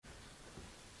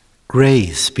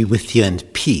Grace be with you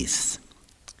and peace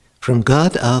from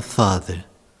God our Father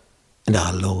and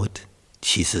our Lord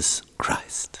Jesus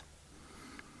Christ.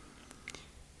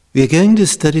 We are going to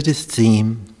study the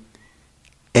theme,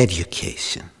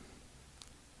 education.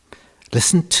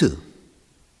 Lesson 2,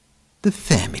 the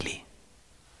family.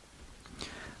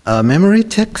 Our memory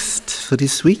text for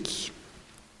this week.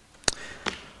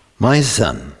 My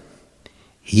son,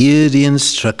 hear the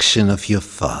instruction of your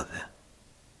father,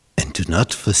 and do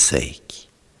not forsake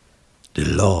the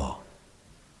law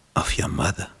of your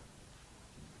mother.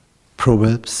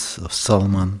 Proverbs of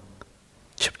Solomon,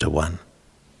 chapter 1,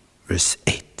 verse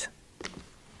 8.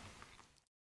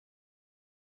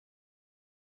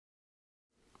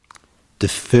 The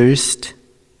first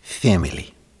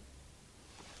family.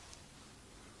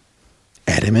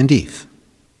 Adam and Eve,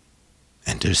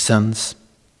 and their sons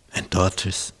and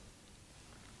daughters.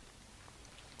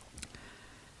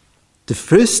 The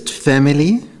first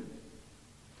family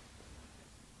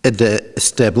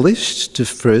established the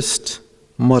first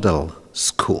model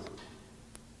school.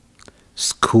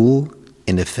 School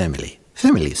in a family.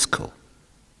 Family school.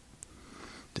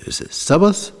 There's a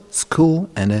Sabbath school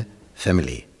and a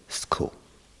family school.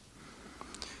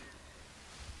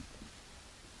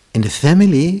 In the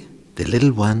family, the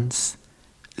little ones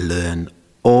learn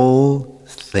all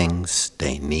things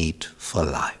they need for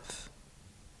life.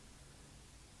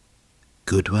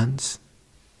 Good ones,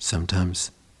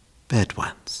 sometimes bad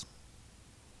ones.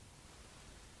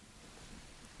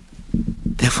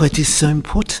 Therefore it is so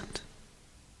important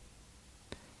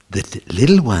that the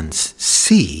little ones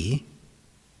see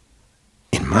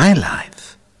in my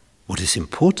life what is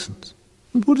important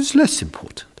and what is less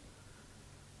important.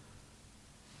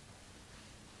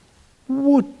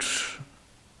 What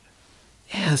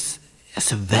has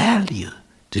a value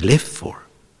to live for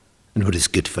and what is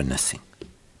good for nothing.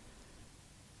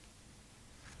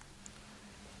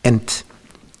 And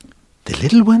the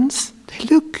little ones, they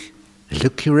look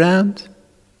around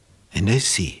and they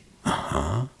see,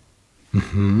 and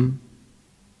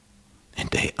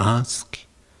they ask,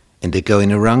 and they go in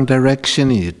the wrong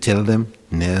direction and you tell them,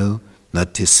 no,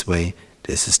 not this way,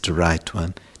 this is the right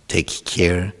one, take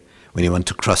care. When you want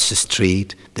to cross the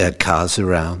street, there are cars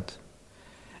around.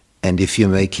 And if you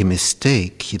make a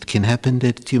mistake, it can happen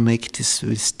that you make this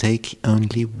mistake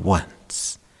only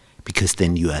once, because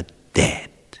then you are dead.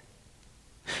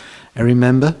 I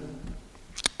remember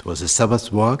there was a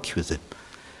Sabbath walk with a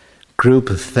group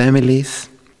of families.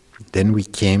 Then we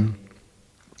came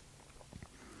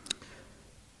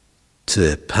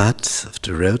to a part of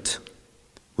the road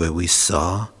where we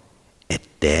saw a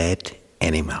dead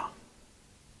animal.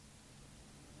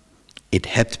 It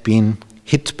had been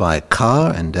hit by a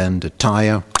car and then the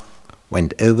tire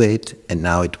went over it and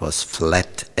now it was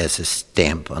flat as a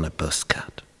stamp on a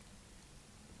postcard.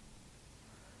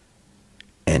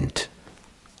 And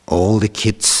all the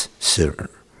kids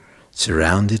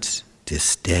surrounded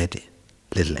this dead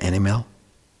little animal.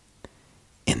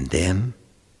 And then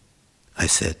I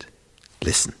said,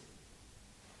 listen,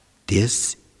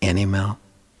 this animal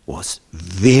was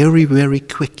very, very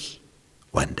quick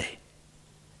one day.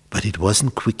 But it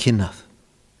wasn't quick enough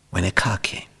when a car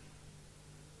came.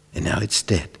 And now it's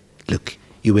dead. Look,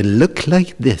 you will look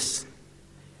like this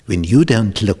when you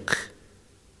don't look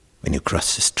when you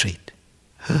cross the street.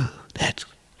 Oh, that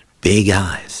big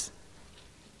eyes.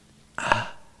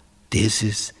 This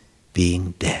is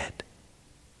being dead.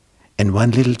 And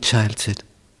one little child said,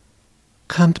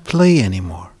 can't play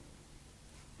anymore.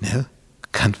 No,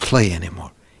 can't play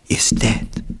anymore. It's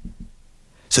dead.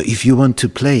 So if you want to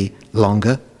play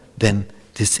longer than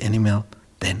this animal,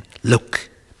 then look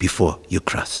before you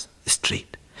cross the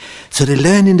street. So they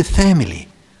learn in the family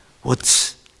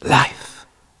what's life,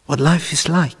 what life is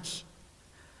like,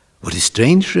 what is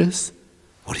dangerous,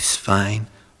 what is fine,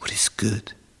 what is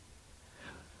good.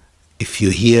 If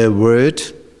you hear a word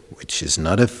which is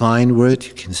not a fine word,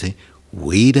 you can say,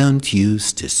 we don't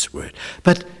use this word.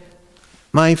 But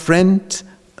my friend,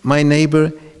 my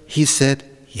neighbor, he said,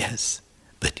 yes,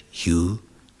 but you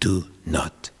do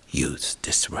not use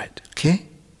this word, okay?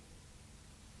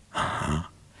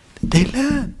 They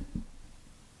learn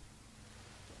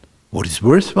what is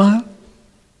worthwhile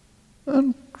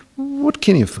and what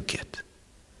can you forget.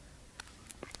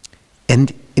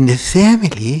 And in the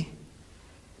family,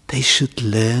 they should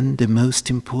learn the most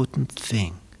important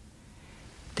thing.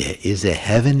 There is a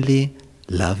heavenly,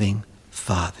 loving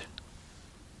Father.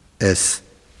 As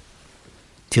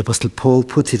the Apostle Paul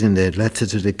put it in the letter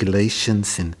to the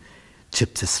Galatians in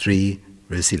chapter 3,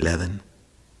 verse 11,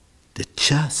 the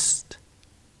just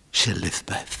shall live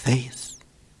by faith,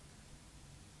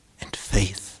 and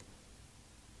faith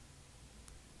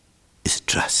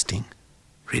trusting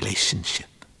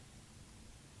relationship.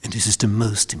 And this is the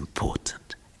most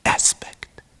important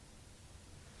aspect,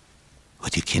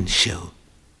 what you can show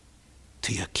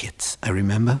to your kids. I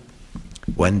remember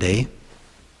one day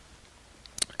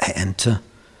I enter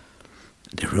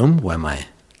the room where my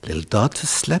little daughter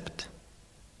slept,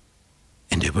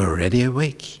 and they were already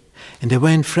awake. And they were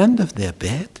in front of their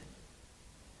bed,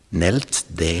 knelt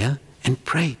there and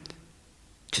prayed,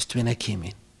 just when I came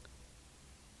in.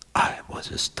 I was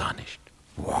astonished.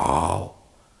 Wow!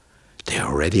 They're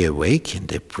already awake and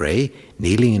they pray,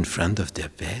 kneeling in front of their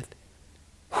bed.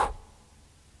 Whew.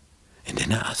 And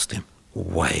then I asked them,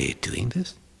 why are you doing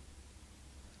this?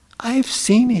 I've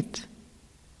seen it.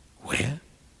 Where?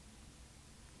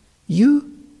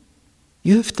 You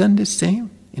have done the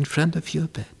same in front of your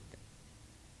bed.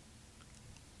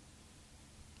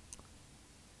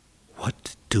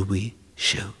 What do we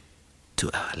show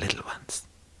to our little ones?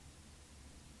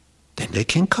 Then they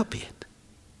can copy it.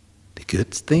 The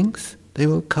good things they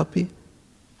will copy,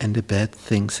 and the bad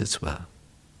things as well.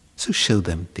 So show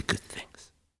them the good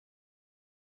things.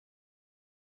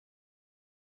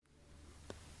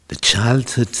 The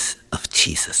childhood of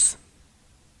Jesus.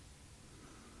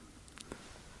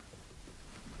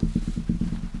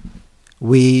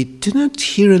 We do not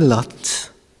hear a lot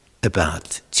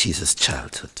about Jesus'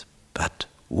 childhood, but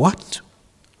what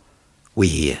we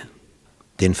hear,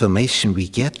 the information we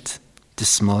get, the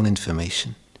small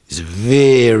information, is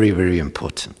very, very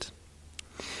important.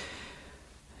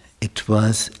 It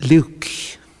was Luke,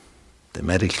 the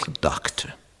medical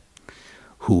doctor,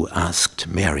 who asked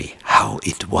Mary how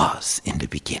it was in the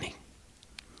beginning.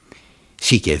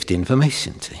 She gave the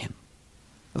information to him.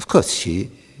 Of course, she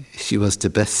was the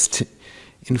best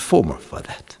informer for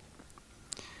that.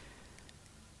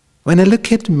 When I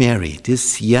look at Mary,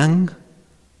 this young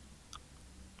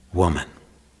woman,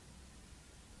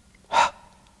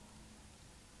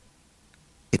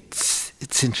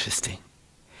 it's interesting.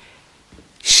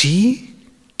 She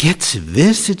gets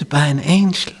visited by an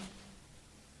angel,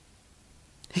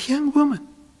 a young woman,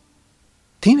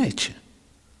 teenager,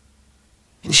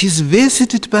 and she's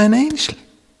visited by an angel.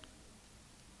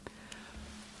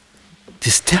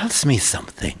 This tells me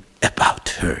something about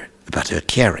her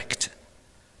character.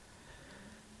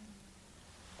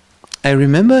 I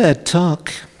remember a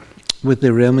talk with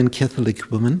a Roman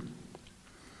Catholic woman.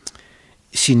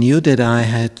 She knew that I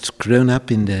had grown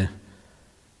up in the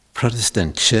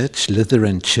Protestant church,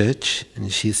 Lutheran church,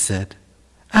 and she said,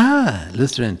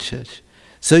 Lutheran church.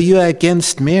 So you are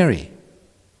against Mary?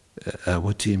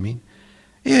 What do you mean?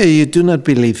 Yeah, you do not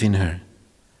believe in her.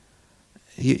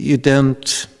 You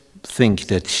don't think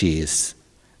that she is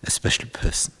a special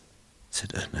person. I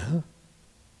said, oh no.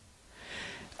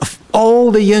 Of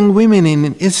all the young women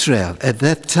in Israel at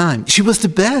that time, she was the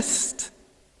best.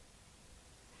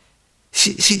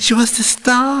 She was the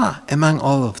star among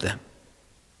all of them.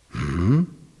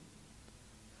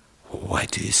 Why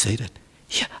do you say that?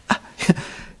 Yeah,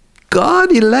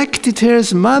 God elected her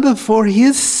as mother for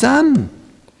his son.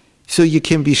 So you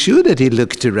can be sure that he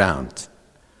looked around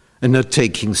and not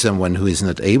taking someone who is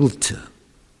not able to.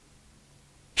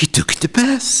 He took the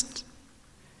best.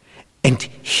 And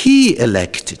he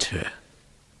elected her.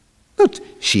 Not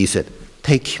she said,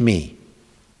 take me.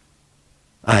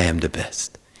 I am the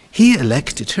best. He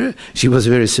elected her. She was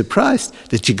very surprised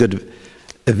that she got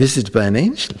a visit by an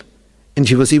angel. And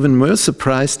she was even more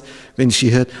surprised when she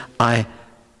heard, I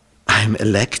am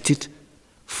elected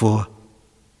for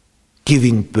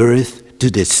giving birth to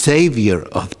the Savior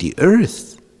of the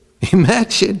earth.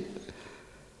 Imagine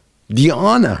the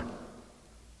honor.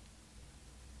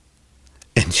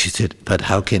 And she said, but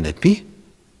how can it be?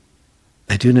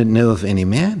 I do not know of any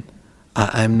man.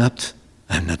 I'm not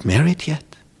married yet.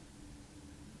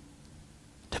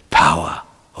 The power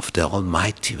of the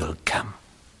Almighty will come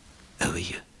over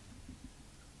you.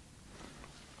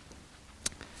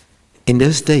 In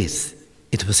those days,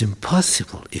 it was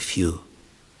impossible if you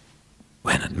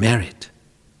were not married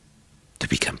to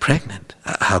become pregnant.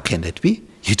 How can that be?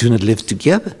 You do not live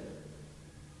together.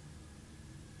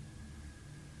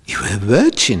 You were a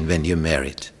virgin when you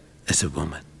married as a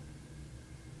woman.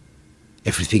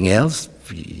 Everything else,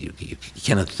 you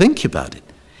cannot think about it.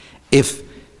 If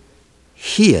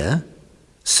here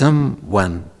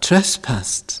someone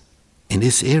trespassed in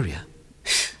this area,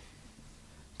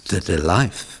 the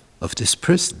life of this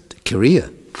person, the career,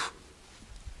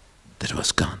 that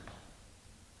was gone.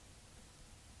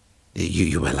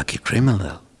 You were like a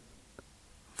criminal.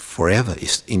 Forever.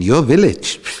 In your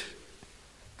village,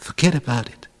 forget about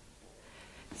it.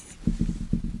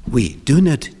 We do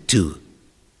not do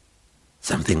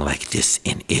something like this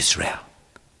in Israel.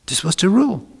 This was the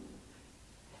rule.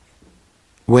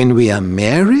 When we are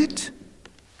married,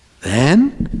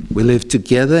 then we live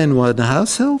together in one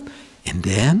household, and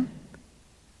then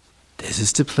this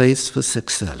is the place for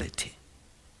sexuality.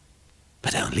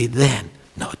 But only then,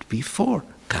 not before.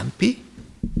 Can't be.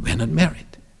 We're not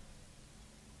married.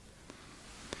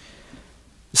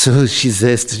 So she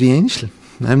says to the angel,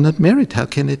 I'm not married, how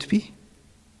can it be?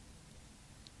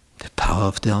 The power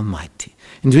of the Almighty.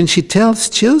 And when she tells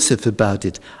Joseph about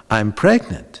it, I'm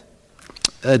pregnant,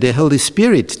 the Holy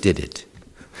Spirit did it.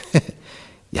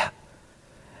 Yeah.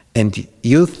 And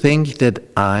you think that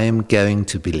I'm going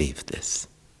to believe this?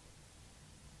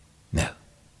 No,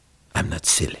 I'm not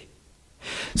silly.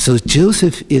 So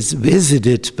Joseph is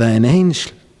visited by an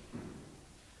angel.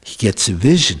 He gets a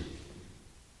vision.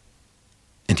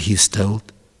 And he's told,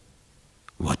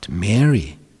 what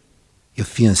Mary, your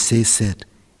fiancée, said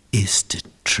is the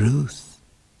truth.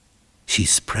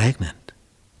 She's pregnant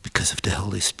because of the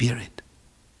Holy Spirit.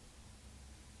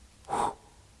 Whew.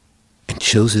 And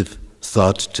Joseph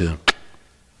thought to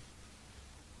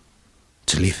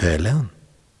leave her alone.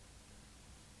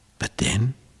 But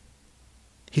then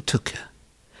he took her.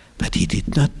 But he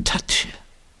did not touch her.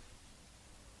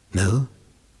 No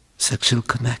sexual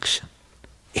connection.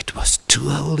 It was too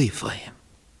holy for him.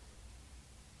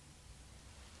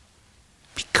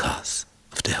 Because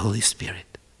of the Holy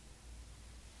Spirit.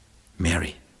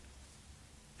 Mary,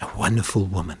 a wonderful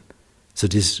woman. So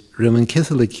this Roman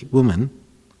Catholic woman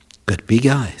got big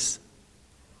eyes.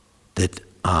 That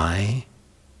I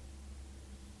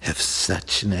have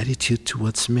such an attitude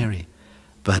towards Mary.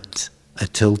 But I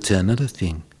told her another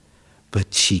thing.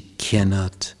 But she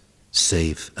cannot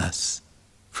save us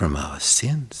from our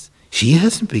sins. She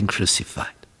hasn't been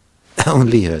crucified.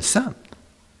 Only her Son.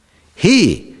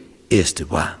 He is the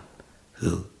one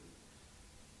who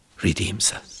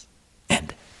redeems us.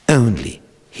 And only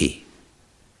He.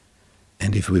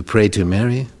 And if we pray to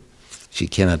Mary, she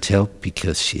cannot help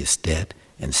because she is dead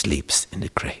and sleeps in the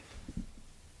grave.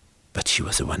 But she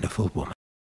was a wonderful woman.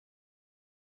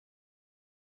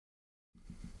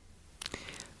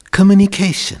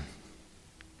 Communication.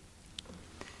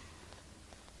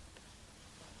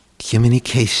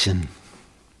 Communication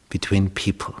between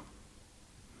people.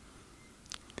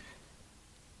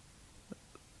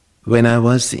 When I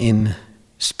was in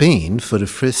Spain for the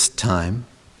first time,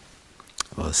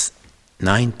 I was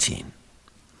 19.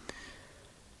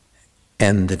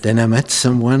 And then I met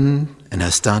someone and I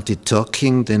started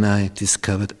talking, then I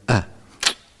discovered,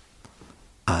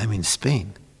 I'm in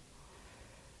Spain.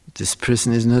 This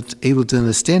person is not able to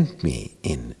understand me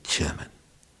in German.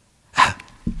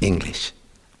 English.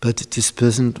 But this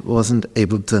person wasn't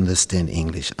able to understand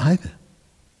English either.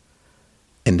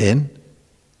 And then,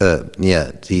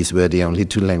 these were the only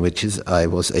two languages I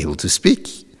was able to speak.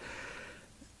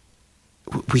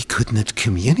 We could not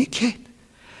communicate.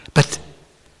 But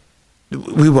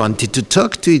we wanted to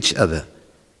talk to each other.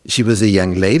 She was a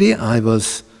young lady, I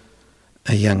was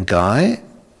a young guy,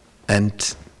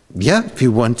 and we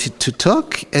wanted to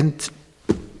talk, and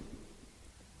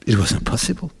it wasn't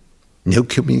possible. No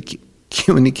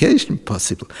communication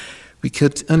possible. We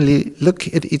could only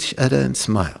look at each other and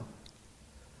smile,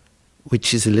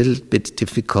 which is a little bit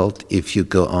difficult if you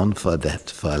go on for that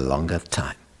for a longer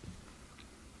time.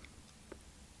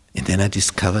 And then I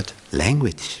discovered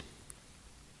language.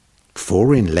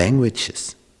 Foreign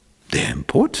languages. They're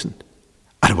important.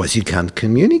 Otherwise you can't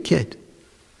communicate.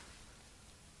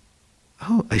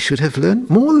 Oh, I should have learned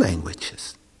more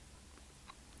languages.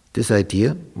 This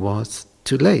idea was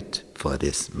too late for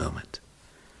this moment.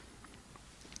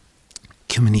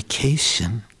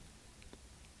 Communication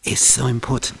is so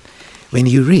important. When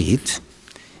you read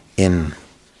in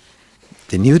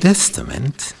the New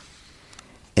Testament,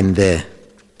 in the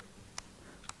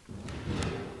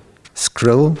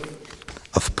scroll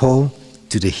of Paul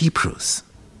to the Hebrews,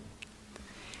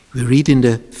 we read in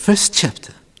the first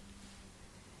chapter,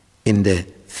 in the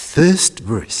first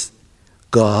verse,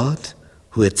 God,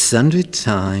 who at sundry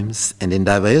times and in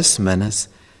diverse manners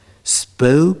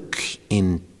spoke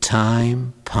in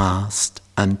time past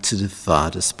unto the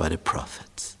fathers by the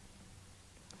prophets.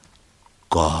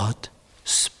 God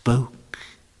spoke.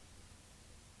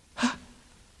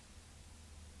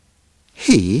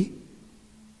 He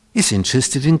is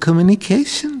interested in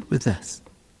communication with us.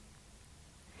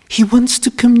 He wants to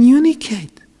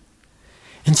communicate.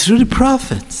 And through the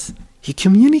prophets, he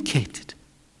communicated.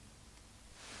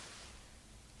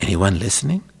 Anyone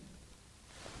listening?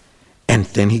 And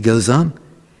then he goes on,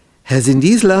 has in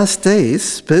these last days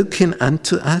spoken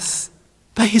unto us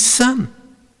by his Son.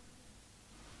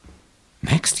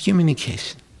 Next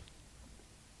communication.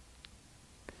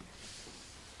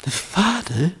 The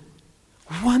Father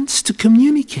wants to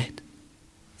communicate.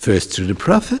 First through the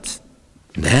prophets,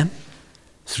 then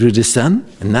through the Son,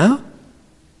 and now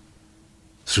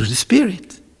through the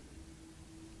Spirit.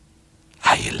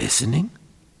 Are you listening?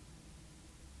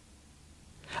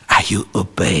 Are you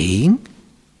obeying?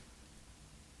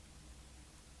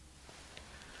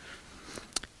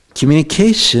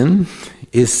 Communication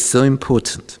is so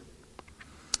important.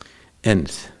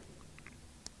 And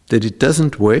that it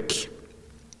doesn't work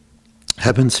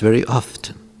happens very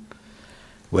often.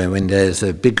 When there's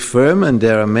a big firm and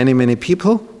there are many, many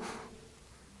people,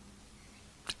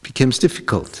 it becomes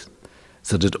difficult.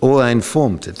 So that all are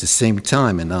informed at the same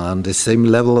time and are on the same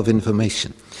level of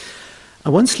information. I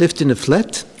once lived in a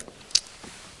flat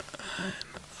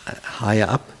higher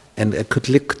up, and I could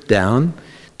look down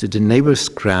to the neighbor's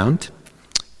ground,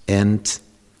 and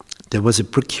there was a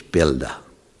brick builder.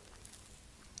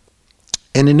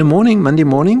 And in the morning, Monday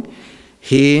morning,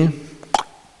 he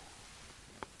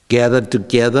gathered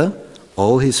together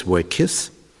all his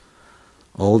workers,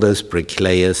 all those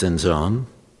bricklayers and so on,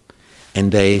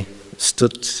 and they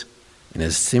stood in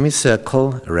a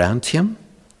semicircle around him,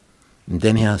 and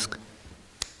then he asked,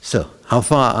 "So, how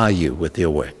far are you with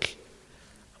your work?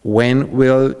 When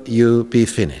will you be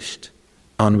finished?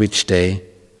 On which day?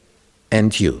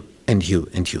 And you, and you,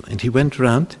 and you." And he went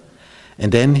around,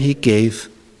 and then he gave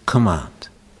command.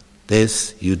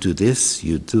 This, you do this,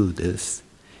 you do this.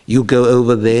 You go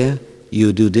over there,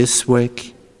 you do this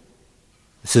work.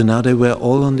 So now they were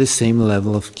all on the same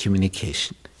level of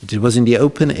communication. It was in the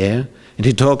open air, and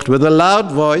he talked with a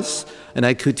loud voice, and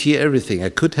I could hear everything. I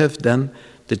could have done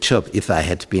the job if I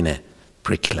had been a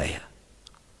bricklayer.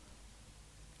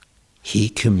 He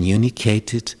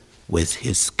communicated with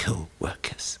his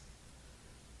co-workers.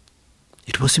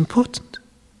 It was important.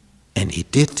 And he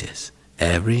did this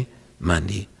every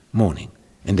Monday morning.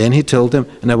 And then he told them,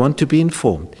 and I want to be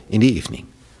informed in the evening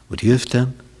what you have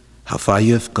done, how far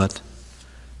you have got,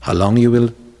 how long you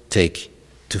will take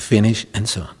to finish, and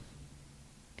so on.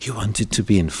 He wanted to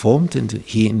be informed, and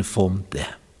he informed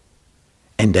them.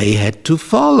 And they had to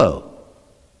follow.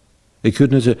 They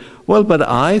couldn't say, "Well, but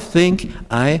I think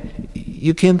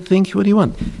you can think what you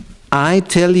want. I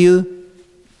tell you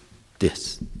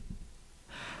this."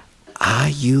 Are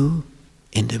you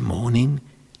in the morning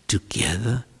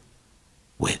together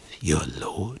with your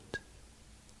Lord?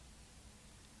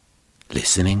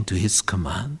 Listening to his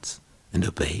commands and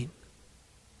obeying?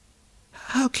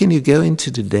 How can you go into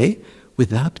the day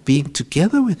without being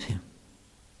together with him?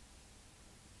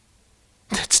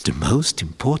 That's the most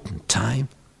important time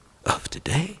of the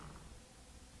day.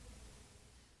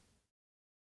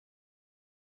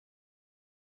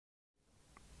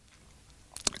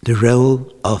 The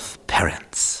role of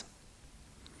parents.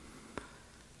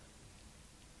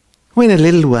 When a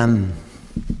little one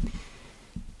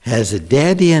has a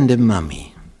daddy and a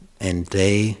mommy, and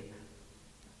they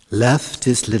love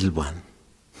this little one,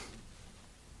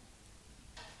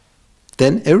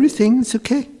 then everything is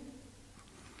okay.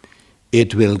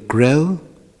 It will grow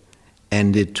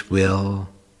and it will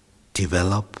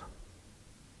develop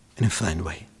in a fine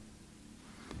way.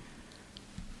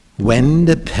 When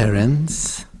the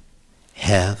parents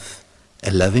have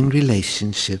a loving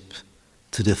relationship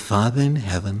to the Father in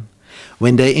heaven,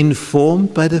 when they're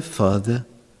informed by the Father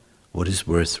what is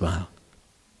worthwhile,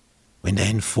 when they're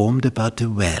informed about the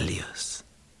values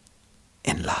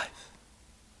in life,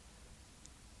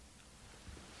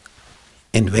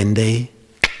 and when they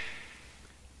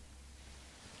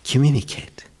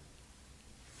communicate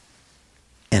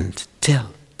and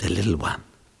tell the little one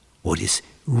what is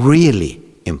really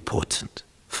important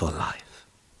for life.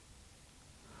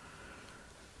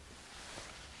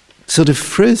 So the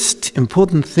first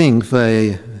important thing for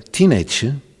a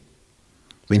teenager,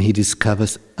 when he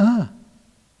discovers,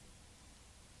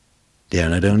 there are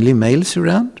not only males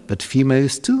around, but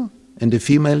females too. And the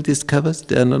female discovers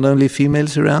there are not only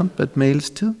females around, but males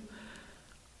too.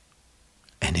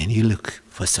 And then you look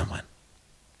for someone.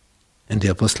 And the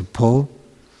Apostle Paul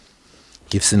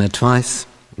gives an advice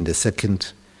in the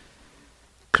 2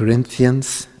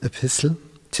 Corinthians epistle,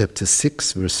 chapter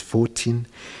 6, verse 14.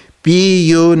 Be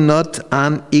you not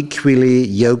unequally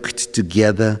yoked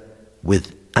together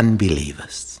with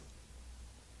unbelievers.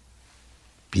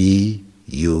 Be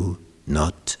you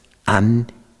not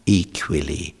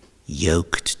unequally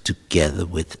yoked together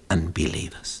with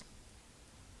unbelievers.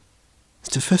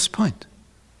 That's the first point.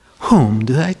 Whom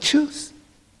do I choose?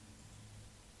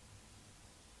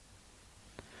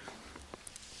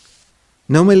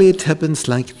 Normally it happens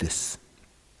like this.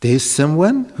 There is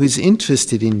someone who is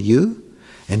interested in you,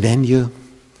 and then you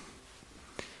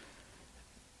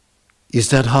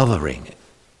start hovering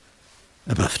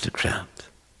above the ground.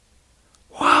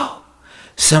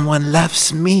 Someone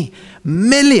loves me.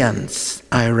 Millions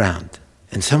are around.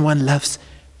 And someone loves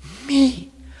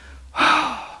me.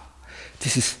 Oh,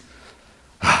 this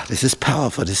is power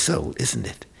for the soul, isn't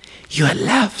it? You are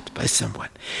loved by someone.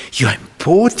 You are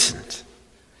important.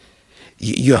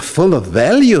 You are full of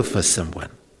value for someone.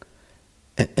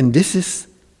 And this is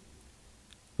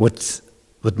what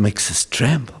makes us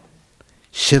tremble,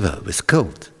 shiver with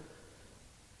cold.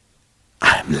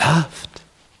 I am loved.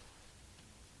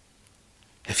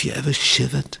 Have you ever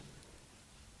shivered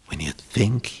when you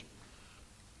think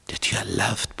that you are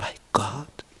loved by God?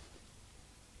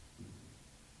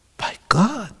 By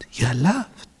God, you are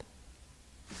loved.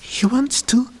 He wants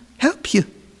to help you.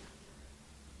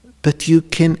 But you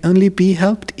can only be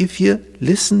helped if you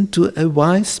listen to a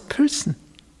wise person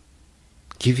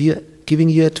giving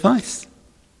you advice.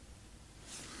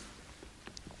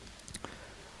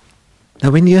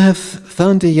 Now, when you have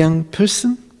found a young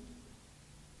person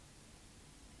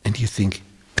and you think,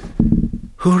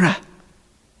 hurrah,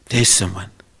 there's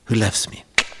someone who loves me.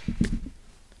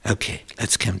 Okay,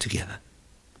 let's come together.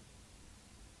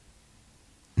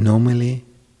 Normally,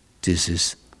 this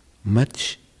is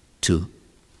much too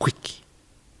quick.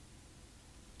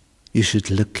 You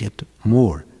should look at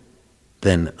more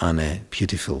than on a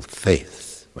beautiful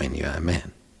face when you are a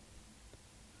man.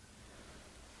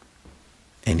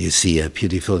 And you see a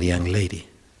beautiful young lady.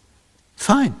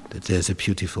 Fine that there's a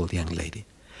beautiful young lady.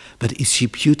 But is she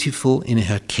beautiful in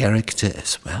her character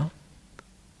as well?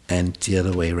 And the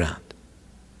other way around.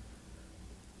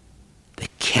 The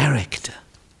character.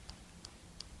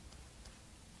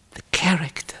 The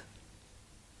character.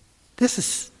 This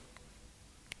is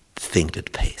the thing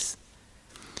that pays.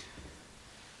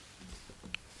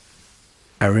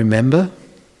 I remember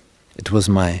it was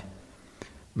my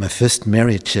first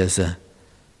marriage as a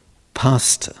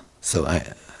pastor. So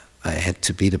I had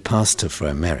to be the pastor for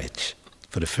a marriage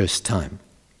for the first time.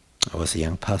 I was a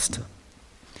young pastor.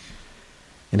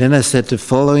 And then I said the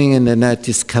following, and then I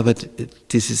discovered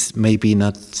this is maybe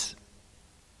not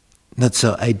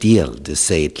so ideal to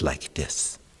say it like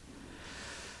this.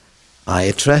 I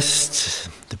addressed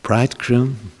the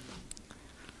bridegroom,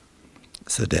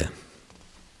 so the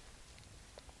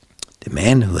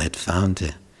man who had found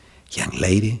a young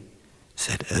lady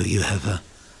said, "Oh, you have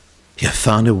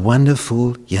found a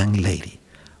wonderful young lady.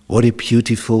 What a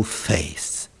beautiful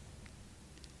face."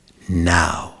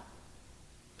 Now,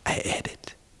 I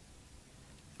added.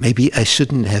 Maybe I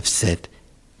shouldn't have said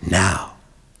now.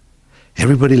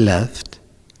 Everybody laughed,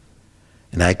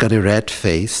 and I got a red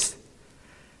face,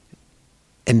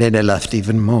 and then I laughed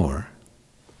even more.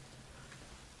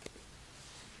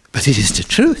 But it is the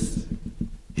truth.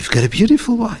 You've got a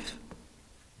beautiful wife.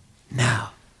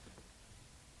 Now,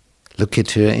 look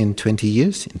at her in 20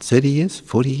 years, in 30 years,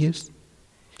 40 years.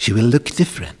 She will look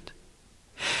different.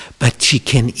 But she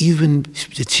can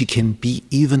be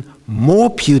even more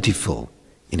beautiful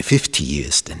in 50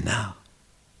 years than now.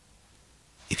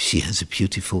 If she has a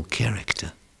beautiful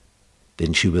character,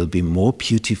 then she will be more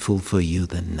beautiful for you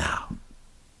than now.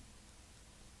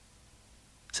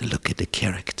 So look at the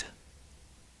character,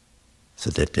 so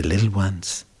that the little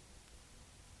ones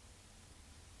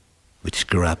which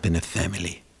grow up in a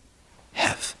family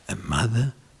have a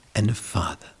mother and a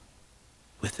father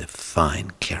with a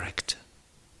fine character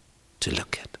to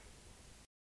look at.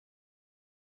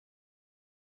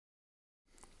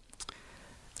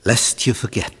 Lest you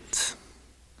forget,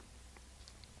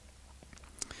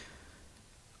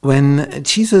 when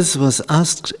Jesus was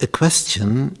asked a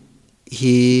question,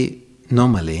 he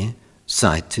normally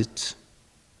cited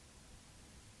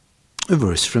a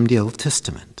verse from the Old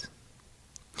Testament.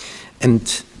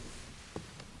 And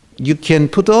you can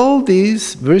put all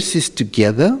these verses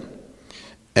together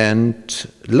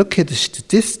and look at the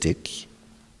statistic.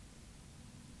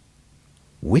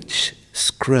 Which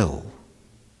scroll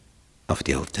of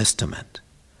the Old Testament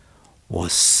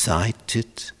was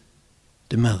cited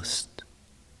the most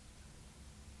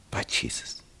by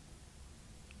Jesus?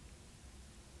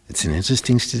 It's an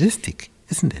interesting statistic,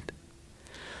 isn't it?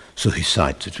 So he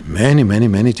cited many, many,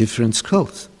 many different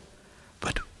scrolls.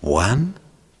 But one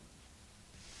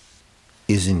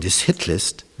is in this hit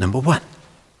list, number one.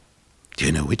 Do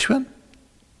you know which one?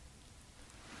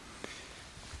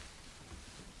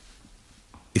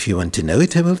 If you want to know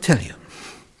it, I will tell you.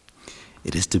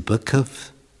 It is the book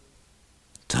of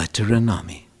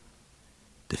Deuteronomy,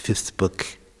 the 5th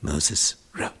book Moses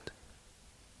wrote.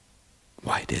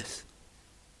 Why this?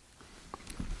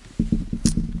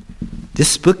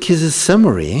 This book is a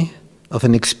summary of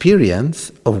an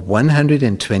experience of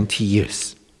 120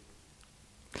 years.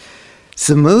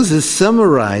 So Moses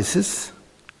summarizes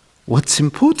what's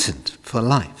important for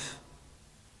life.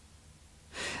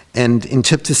 And in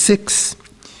chapter 6,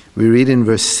 we read in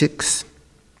verse 6,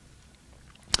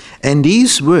 "And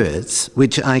these words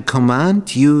which I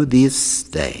command you this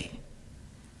day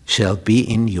shall be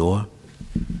in your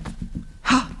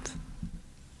heart."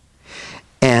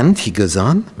 And he goes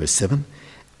on, verse 7,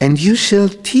 "And you shall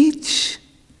teach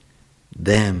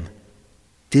them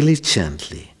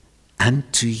diligently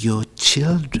unto your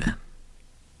children,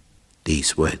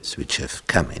 these words which have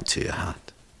come into your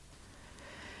heart.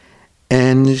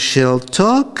 And shall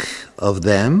talk of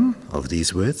them," of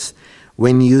these words,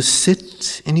 "when you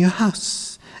sit in your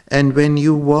house, and when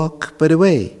you walk by the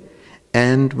way,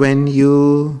 and when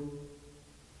you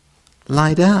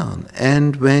lie down,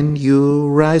 and when you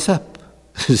rise up."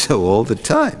 So all the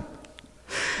time.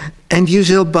 "And you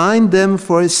shall bind them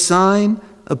for a sign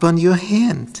upon your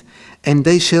hand, and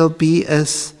they shall be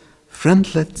as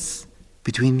frontlets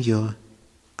between your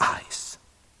eyes.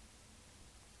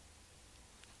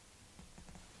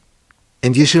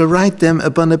 And you shall write them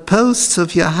upon the posts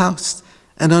of your house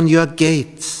and on your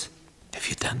gates." Have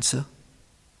you done so?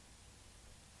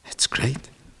 It's great,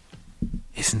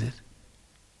 isn't it?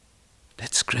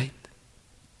 That's great.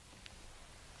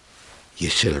 "You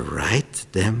shall write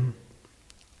them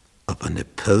upon the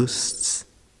posts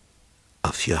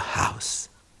of your house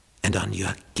and on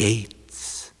your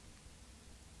gates,"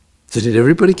 so that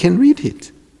everybody can read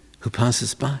it who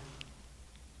passes by.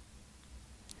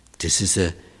 This is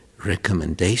a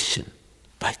recommendation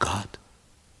by God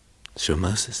through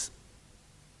Moses.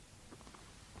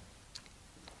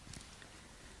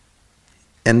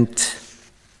 And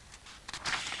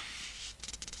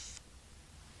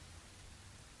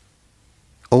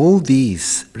all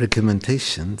these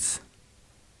recommendations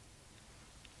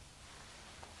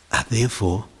are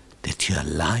therefore that your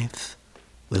life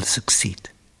will succeed,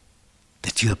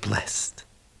 that you are blessed.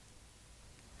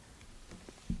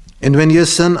 And when your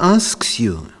son asks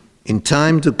you in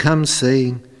time to come,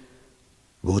 saying,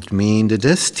 "What mean the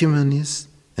testimonies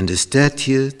and the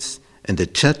statutes and the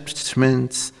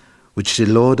judgments which the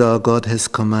Lord our God has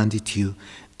commanded you?"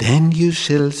 then you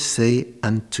shall say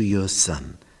unto your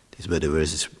son, these were the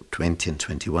verses 20 and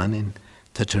 21 in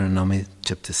Deuteronomy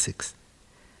chapter 6,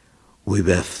 "We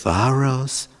were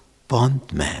Pharaoh's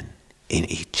bondmen in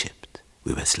Egypt."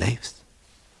 We were slaves.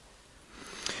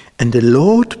 "And the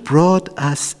Lord brought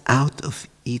us out of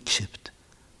Egypt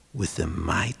with a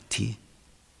mighty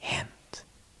hand."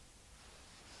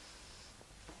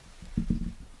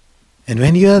 And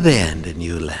when you are there in the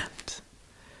new land,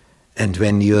 and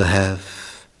when you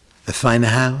have a fine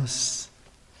house,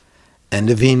 and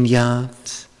a vineyard,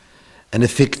 and a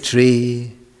fig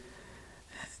tree,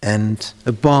 and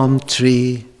a palm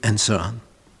tree, and so on,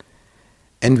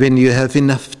 and when you have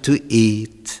enough to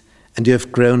eat, and you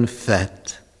have grown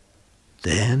fat,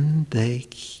 then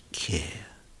take care.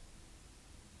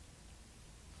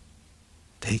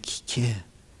 Take care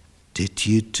that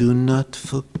you do not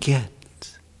forget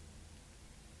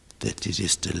that it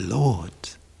is the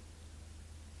Lord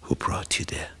who brought you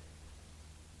there.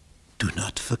 Do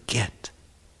not forget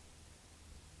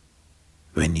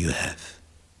when you have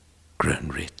grown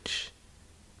rich,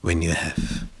 when you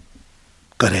have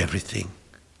got everything.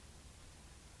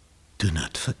 Do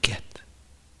not forget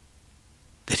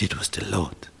that it was the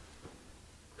Lord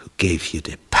who gave you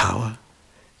the power,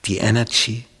 the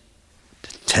energy,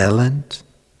 the talent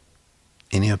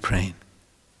in your brain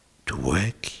to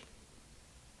work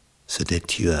so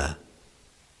that you are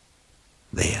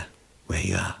there where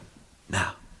you are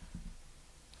now.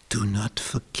 Do not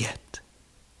forget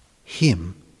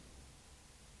Him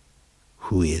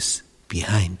who is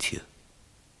behind you.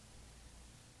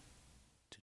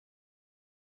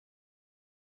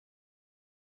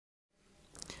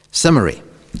 Summary.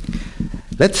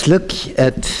 Let's look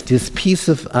at this piece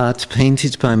of art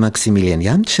painted by Maximilian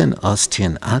Jansch, an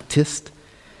Austrian artist.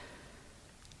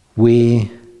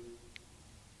 We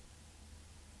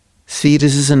see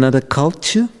this is another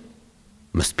culture,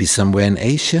 must be somewhere in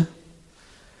Asia.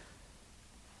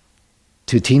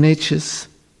 Two teenagers,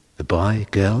 a boy,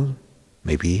 a girl,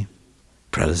 maybe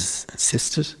brothers and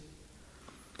sisters.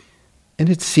 And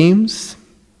it seems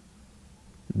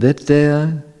that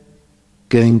they're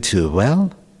going to a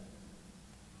well,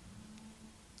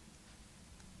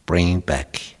 bringing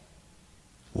back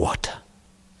water.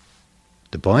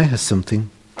 The boy has something,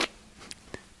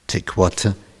 take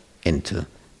water into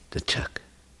the jug.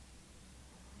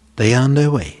 They are on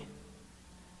their way.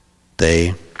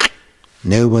 They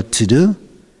know what to do.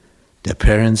 Their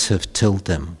parents have told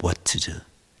them what to do.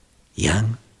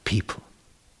 Young people.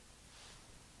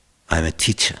 I'm a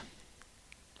teacher.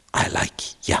 I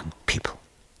like young people.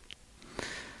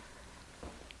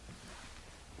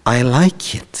 I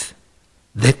like it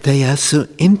that they are so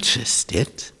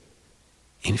interested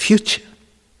in future.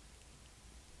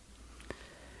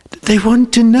 They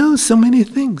want to know so many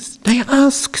things. They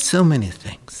ask so many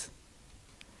things.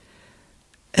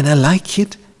 And I like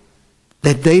it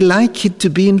that they like it to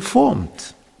be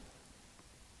informed.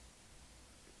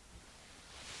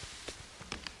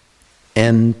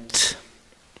 And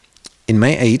in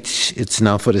my age, it's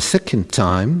now for the second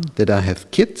time that I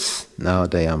have kids. Now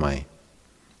they are my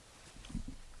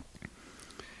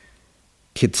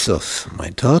kids of my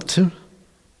daughter.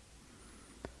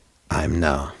 I'm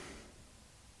now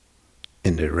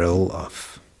in the role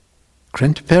of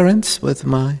grandparents with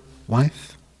my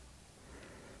wife.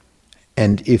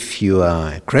 And if you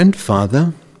are a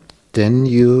grandfather, then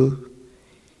you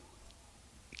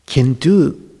can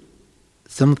do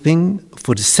something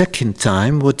for the second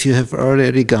time, what you have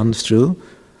already gone through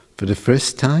for the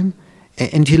first time,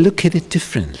 and you look at it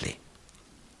differently.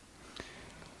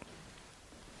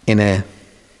 In a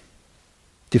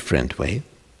different way.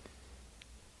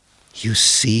 You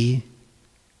see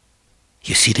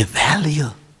the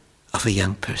value of a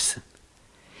young person.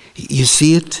 You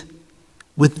see it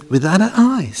with other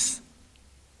eyes.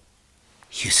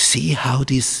 You see how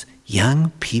these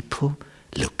young people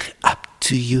look up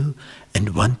to you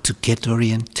and want to get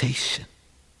orientation.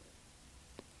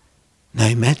 Now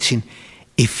imagine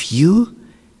if you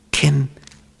can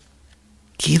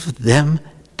give them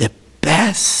the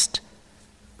best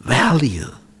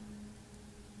value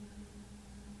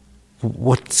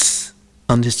what's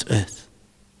on this earth.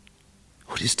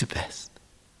 What is the best?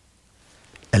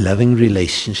 A loving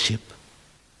relationship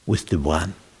with the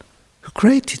one who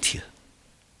created you.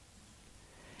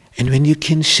 And when you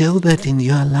can show that in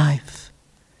your life,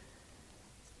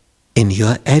 in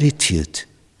your attitude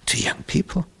to young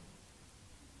people,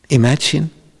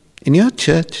 imagine in your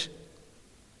church,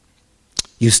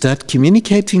 you start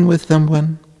communicating with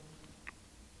someone,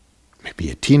 maybe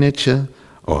a teenager,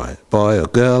 or a boy or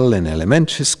girl in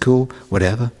elementary school,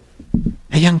 whatever,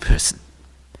 a young person.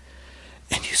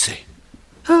 And you say,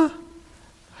 how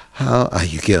are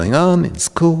you going on in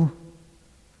school?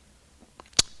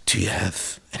 Do you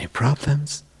have any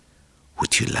problems?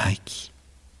 Would you like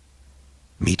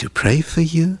me to pray for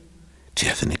you? Do you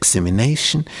have an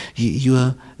examination you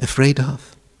are afraid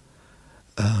of?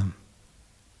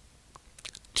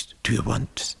 Do you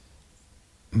want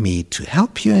me to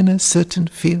help you in a certain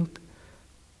field?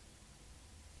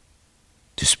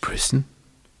 This person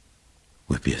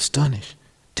will be astonished.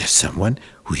 There's someone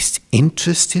who is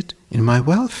interested in my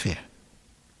welfare.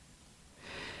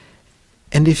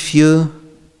 And if you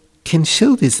can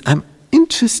show this, I'm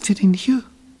interested in you.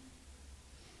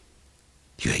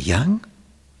 You're young,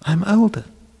 I'm older.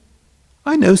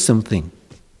 I know something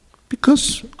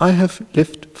because I have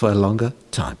lived for a longer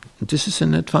time. And this is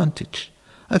an advantage.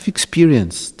 I've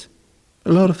experienced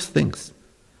a lot of things.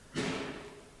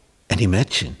 And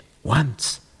imagine,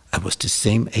 once I was the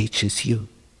same age as you.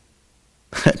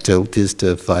 I told this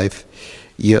to a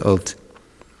 5-year-old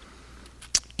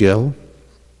girl,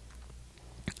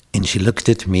 and she looked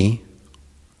at me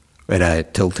when I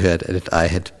told her that I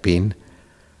had been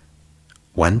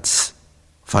once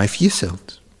 5 years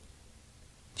old.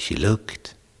 She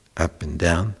looked up and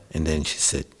down, and then she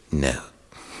said, no.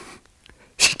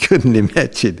 She couldn't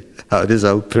imagine how this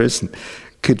old person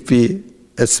could be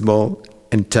as small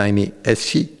and tiny as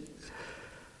she.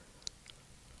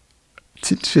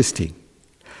 It's interesting.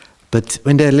 But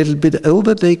when they're a little bit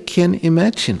older, they can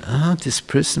imagine, this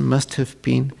person must have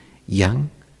been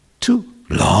young too,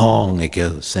 long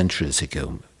ago, centuries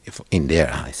ago, in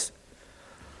their eyes.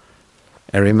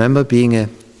 I remember being a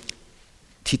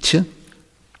teacher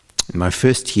in my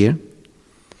first year,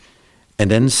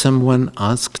 and then someone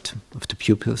asked of the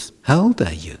pupils, how old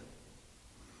are you?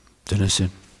 Then I said,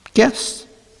 guess.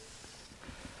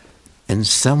 And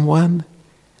someone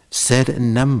said a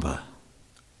number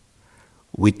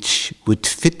which would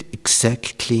fit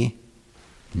exactly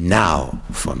now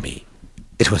for me.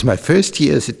 It was my first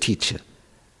year as a teacher,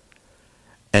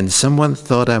 and someone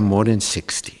thought I'm more than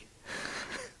 60.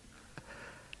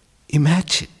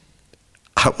 Imagine.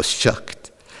 I was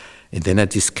shocked. And then I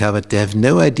discovered they have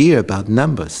no idea about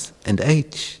numbers and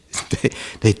age.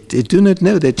 They do not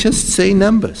know, they just say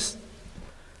numbers.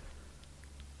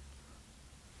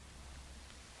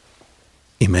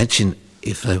 Imagine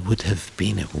if I would have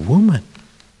been a woman.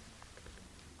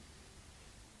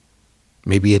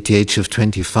 Maybe at the age of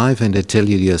 25 and I tell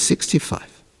you you're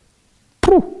 65.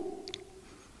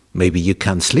 Maybe you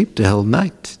can't sleep the whole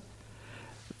night.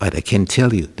 But I can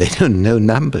tell you, they don't know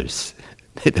numbers.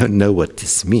 They don't know what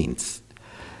this means.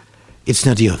 It's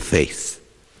not your faith.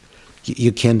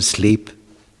 You can sleep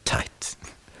tight.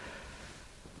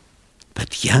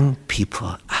 But young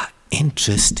people are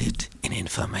interested in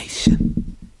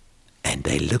information, and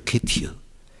they look at you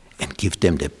and give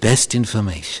them the best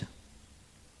information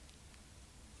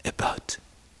about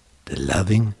the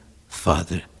loving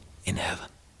Father in heaven.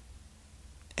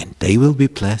 And they will be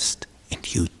blessed,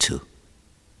 and you too.